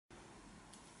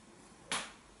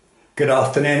Good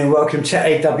afternoon and welcome to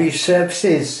AW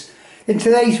Services. In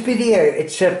today's video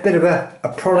it's a bit of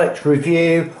a product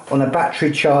review on a battery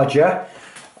charger.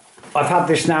 I've had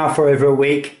this now for over a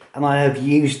week and I have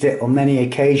used it on many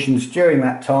occasions during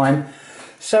that time,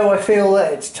 so I feel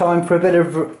that it's time for a bit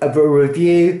of a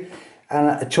review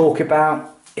and a talk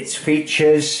about its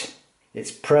features,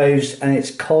 its pros and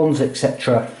its cons,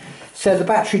 etc. So the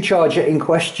battery charger in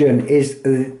question is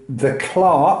the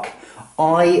Clarke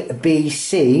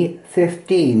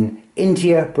IBC15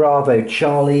 India Bravo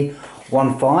Charlie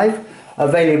 15,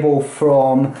 available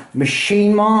from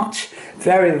Machine Mart,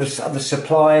 various other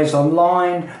suppliers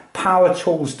online, Power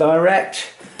Tools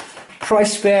Direct.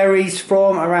 Price varies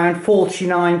from around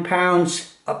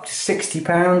 £49 up to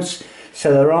 £60,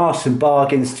 so there are some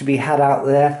bargains to be had out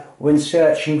there when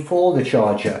searching for the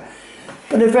charger.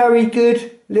 But a very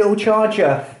good little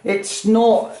charger. It's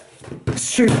not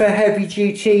super heavy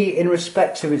duty in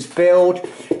respect of its build.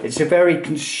 It's a very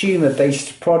consumer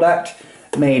based product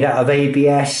made out of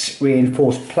ABS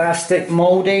reinforced plastic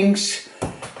mouldings,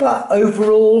 but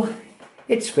overall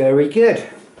it's very good.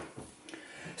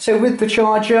 So with the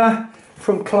charger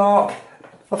from Clarke,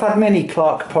 I've had many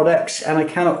Clarke products and I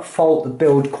cannot fault the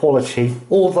build quality,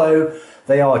 although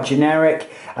they are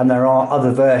generic, and there are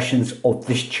other versions of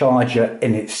this charger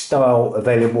in its style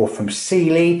available from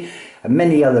Sealy, and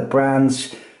many other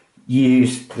brands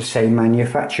use the same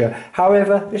manufacturer.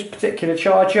 However, this particular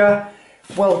charger,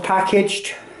 well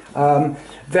packaged,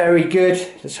 very good.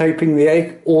 Just hoping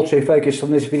the autofocus on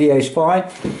this video is fine.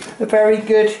 A very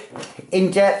good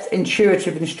in-depth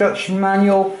intuitive instruction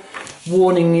manual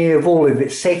warning you of all of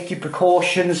its safety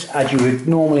precautions as you would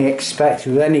normally expect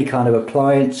with any kind of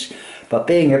appliance. But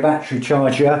being a battery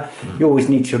charger, you always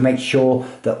need to make sure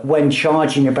that when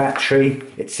charging a battery,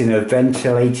 it's in a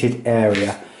ventilated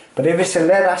area. But if it's a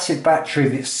lead acid battery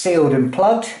that's sealed and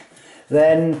plugged,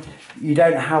 then you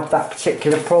don't have that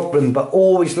particular problem. But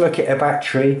always look at a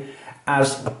battery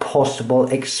as a possible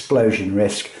explosion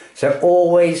risk. So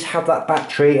always have that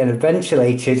battery in a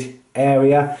ventilated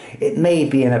area. It may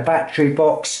be in a battery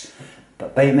box,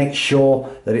 but make sure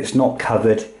that it's not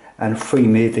covered and free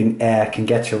moving air can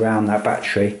get around that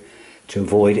battery to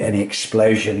avoid any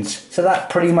explosions. So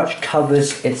that pretty much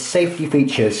covers its safety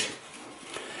features.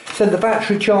 So the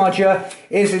battery charger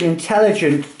is an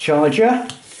intelligent charger,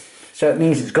 so it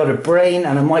means it's got a brain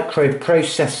and a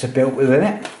microprocessor built within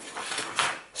it.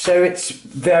 So it's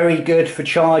very good for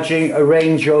charging a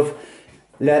range of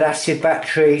lead acid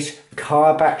batteries,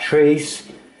 car batteries,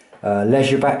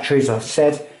 leisure batteries, I've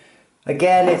said.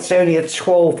 Again, it's only a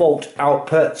 12 volt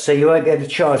output, so you won't be able to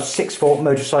charge 6 volt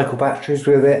motorcycle batteries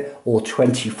with it, or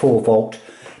 24 volt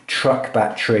truck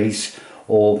batteries,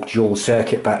 or dual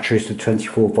circuit batteries with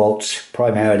 24 volts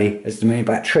primarily as the main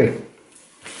battery.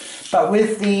 But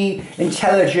with the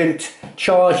intelligent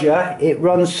charger, it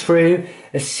runs through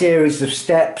a series of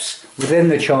steps within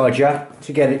the charger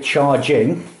to get it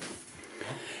charging.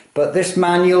 But this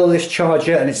manual, this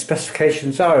charger and its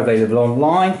specifications are available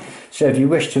online, so if you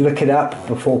wish to look it up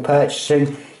before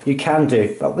purchasing, you can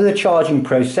do. But with the charging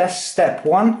process, step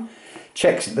 1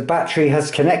 checks that the battery has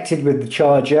connected with the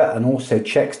charger and also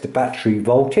checks the battery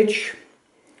voltage.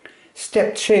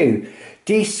 Step 2,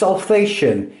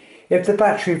 desulfation. If the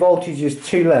battery voltage is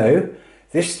too low,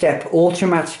 this step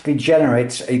automatically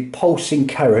generates a pulsing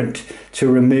current to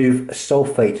remove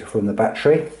sulfate from the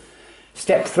battery.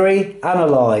 Step 3,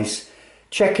 analyse.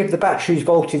 Check if the battery's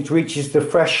voltage reaches the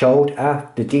threshold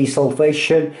after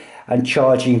desulfation and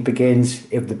charging begins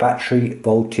if the battery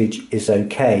voltage is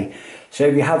okay. So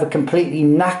if you have a completely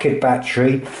knackered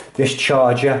battery, this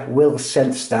charger will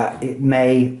sense that it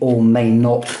may or may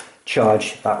not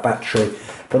charge that battery.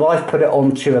 But I've put it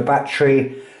onto a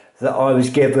battery that I was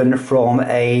given from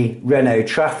a Renault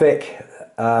Traffic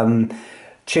 2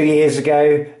 years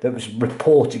ago that was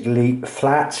reportedly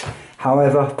flat.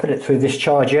 However, I've put it through this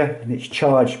charger and it's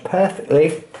charged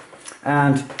perfectly,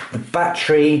 and the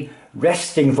battery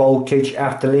resting voltage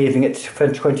after leaving it for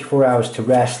 24 hours to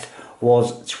rest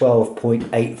was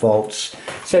 12.8 volts.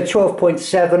 So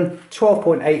 12.7,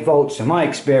 12.8 volts in my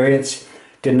experience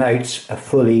denotes a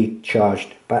fully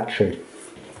charged battery.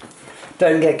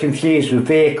 Don't get confused with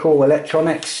vehicle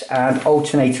electronics and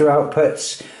alternator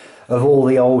outputs of all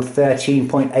the old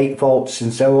 13.8 volts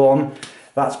and so on.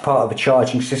 That's part of a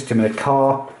charging system in a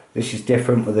car. This is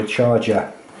different with a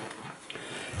charger.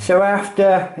 So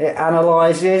after it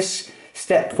analyses,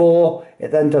 step 4,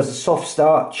 it then does a soft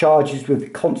start, charges with a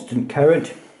constant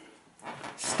current.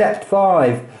 Step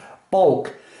 5,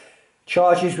 bulk,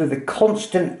 charges with a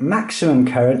constant maximum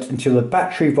current until the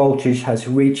battery voltage has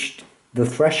reached the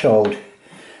threshold.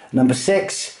 Number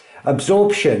 6,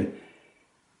 absorption.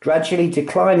 Gradually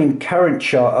declining current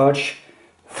charge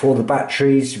for the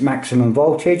battery's maximum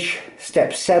voltage.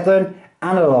 Step 7,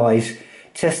 analyse.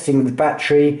 Testing the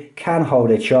battery can hold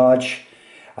a charge.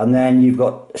 And then you've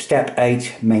got step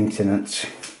 8, maintenance.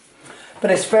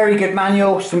 But it's a very good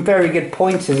manual, some very good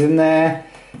pointers in there.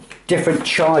 Different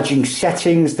charging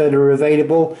settings that are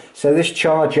available. So this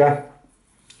charger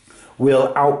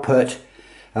will output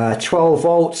 12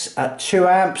 volts at 2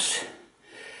 amps,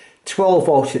 12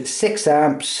 volts at 6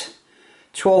 amps,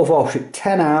 12 volts at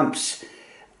 10 amps,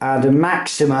 and a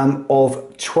maximum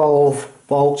of 12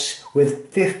 volts with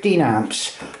 15 amps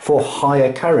for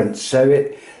higher currents. So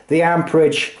the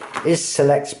amperage is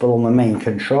selectable on the main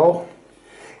control.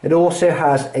 It also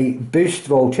has a boost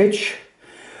voltage,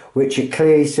 which it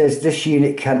clearly says this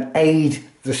unit can aid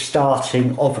the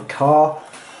starting of a car.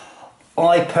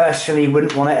 I personally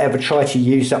wouldn't want to ever try to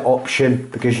use that option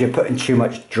because you're putting too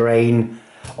much drain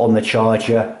on the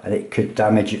charger and it could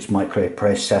damage its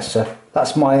microprocessor.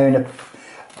 That's my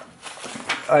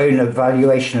own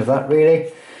evaluation of that,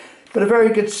 really. But a very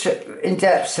good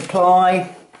in-depth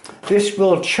supply. This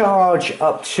will charge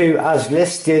up to, as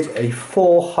listed, a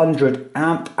 400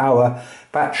 amp hour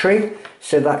battery.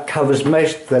 So that covers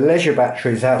most of the leisure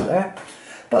batteries out there.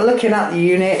 But looking at the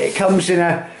unit, it comes in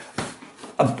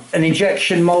an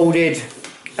injection molded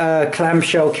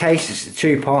clamshell case. It's a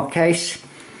 2-part case.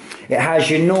 It has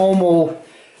your normal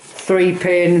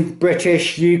 3-pin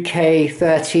British UK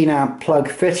 13 amp plug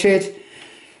fitted,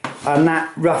 and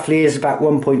that roughly is about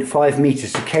 1.5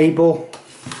 meters of cable.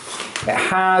 It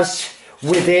has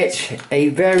with it a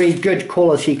very good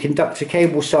quality conductor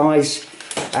cable size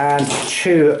and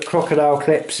 2 crocodile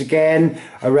clips, again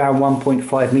around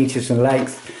 1.5 meters in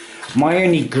length. My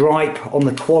only gripe on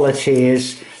the quality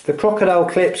is the crocodile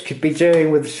clips could be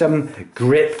doing with some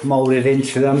grip molded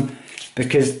into them,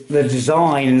 because the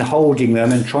design and holding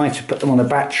them and trying to put them on a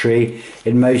battery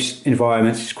in most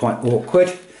environments is quite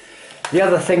awkward. The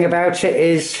other thing about it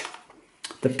is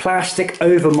the plastic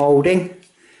overmolding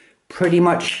pretty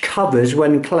much covers,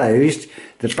 when closed,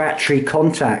 the battery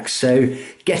contacts. So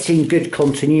getting good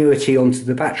continuity onto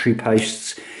the battery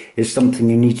posts is something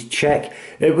you need to check.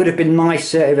 It would have been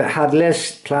nicer if it had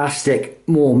less plastic,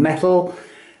 more metal.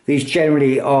 These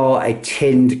generally are a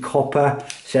tinned copper,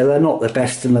 so they're not the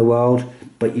best in the world,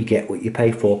 but you get what you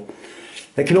pay for.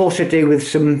 They can also do with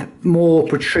some more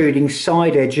protruding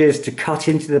side edges to cut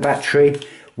into the battery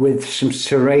with some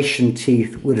serration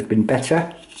teeth would have been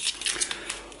better.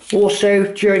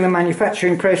 Also, during the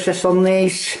manufacturing process on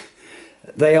these,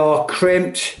 they are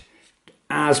crimped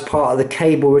as part of the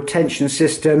cable retention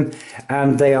system,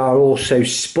 and they are also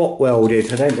spot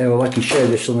welded. I don't know if I can show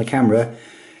this on the camera,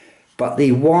 but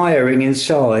the wiring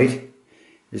inside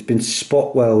has been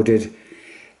spot welded.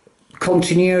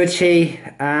 Continuity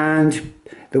and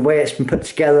the way it's been put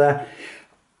together,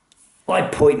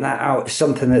 I'd point that out as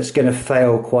something that's going to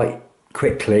fail quite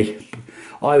quickly.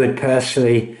 I would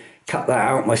personally cut that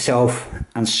out myself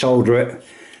and solder it,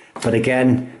 but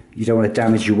again, you don't want to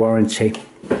damage your warranty.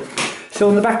 So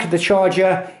on the back of the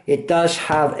charger, it does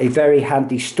have a very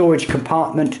handy storage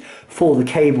compartment for the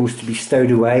cables to be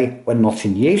stowed away when not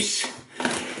in use.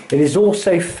 It is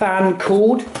also fan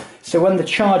cooled, so when the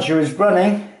charger is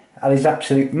running at its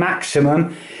absolute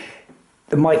maximum,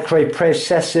 the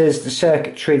microprocessors, the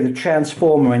circuitry, the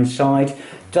transformer inside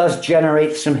does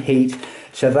generate some heat,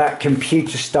 so that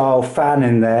computer style fan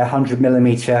in there,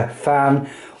 100mm fan,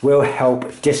 will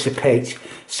help dissipate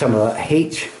some of that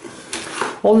heat.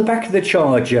 On the back of the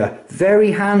charger,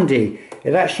 very handy,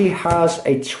 it actually has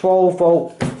a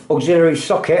 12-volt auxiliary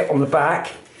socket on the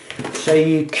back, so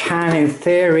you can, in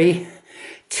theory,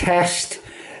 test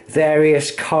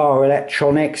various car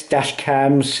electronics, dash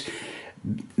cams,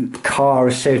 car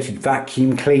associated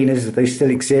vacuum cleaners, if they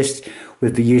still exist,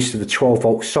 with the use of the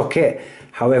 12-volt socket.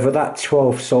 However, that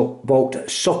 12-volt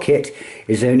socket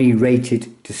is only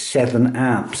rated to 7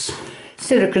 amps.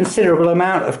 Still a considerable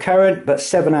amount of current, but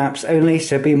 7 amps only,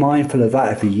 so be mindful of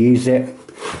that if you use it.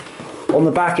 On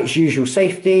the back, its usual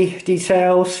safety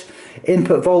details: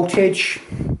 input voltage,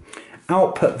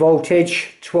 output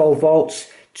voltage, 12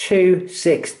 volts, 2,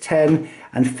 6, 10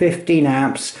 and 15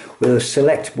 amps with a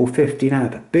selectable 15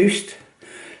 amp boost,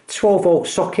 12 volt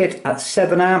socket at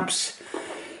 7 amps,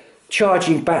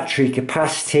 charging battery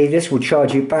capacity. This will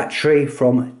charge your battery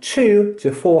from 2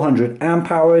 to 400 amp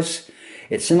hours.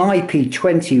 It's an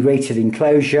IP20 rated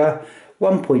enclosure,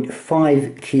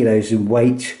 1.5 kilos in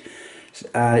weight.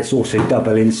 It's also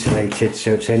double insulated,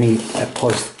 so it's only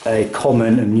a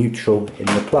common and neutral in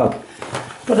the plug.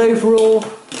 But overall,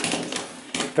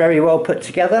 very well put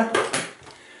together.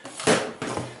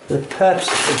 For the purpose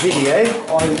of the video,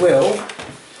 I will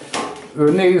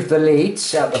remove the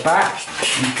leads out the back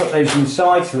and put those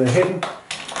inside so they're hidden.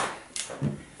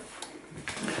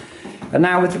 And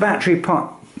now with the battery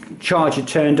charger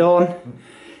turned on,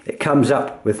 it comes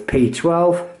up with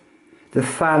P12. The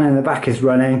fan in the back is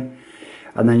running,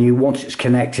 and then once it's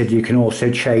connected, you can also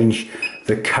change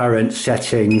the current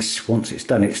settings once it's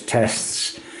done its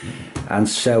tests and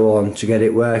so on to get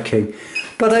it working.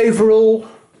 But overall,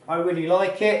 I really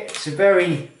like it. It's a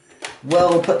very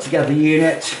well put together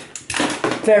unit,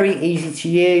 very easy to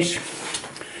use.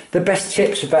 The best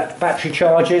tips about battery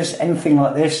chargers, anything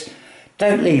like this,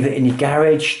 don't leave it in your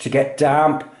garage to get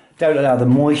damp. Don't allow the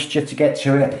moisture to get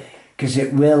to it, because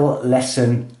it will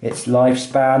lessen its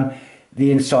lifespan.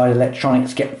 The inside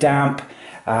electronics get damp.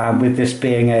 With this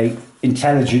being a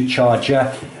intelligent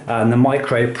charger, and the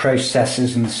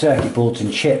microprocessors and the circuit boards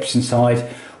and chips inside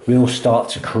will start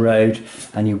to corrode,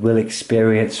 and you will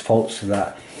experience faults of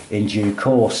that in due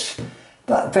course.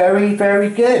 But very, very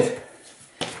good.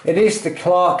 It is the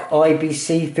Clarke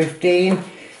IBC15.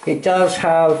 It does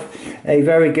have a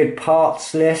very good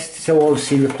parts list, so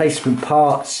obviously replacement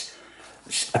parts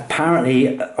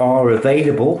apparently are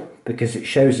available because it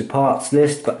shows the parts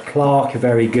list, but Clarke are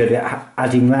very good at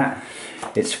adding that.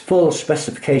 It's full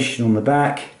specification on the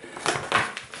back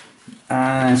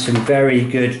and some very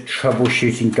good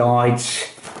troubleshooting guides,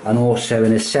 and also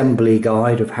an assembly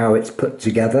guide of how it's put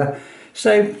together.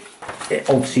 So it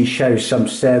obviously shows some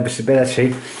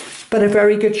serviceability, but a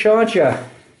very good charger.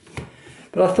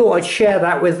 But I thought I'd share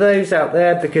that with those out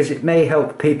there because it may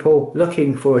help people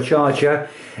looking for a charger.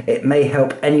 It may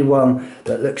help anyone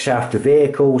that looks after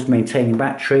vehicles, maintaining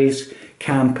batteries,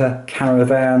 camper,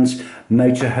 caravans,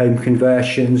 motorhome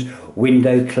conversions,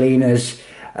 window cleaners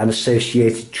and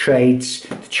associated trades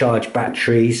to charge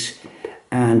batteries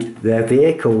and their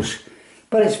vehicles.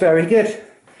 But it's very good.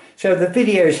 So if the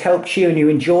videos helped you and you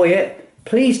enjoy it,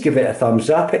 please give it a thumbs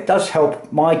up. It does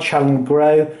help my channel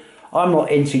grow. I'm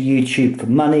not into YouTube for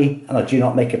money, and I do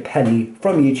not make a penny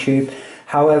from YouTube.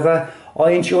 However,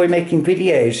 I enjoy making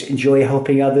videos, enjoy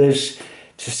helping others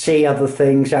to see other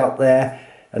things out there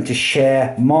and to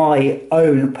share my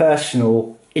own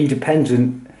personal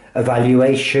independent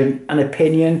evaluation and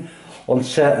opinion on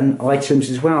certain items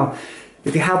as well.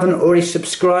 If you haven't already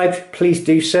subscribed, please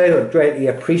do so. I'd greatly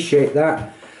appreciate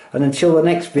that. And until the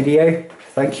next video,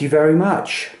 thank you very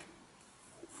much.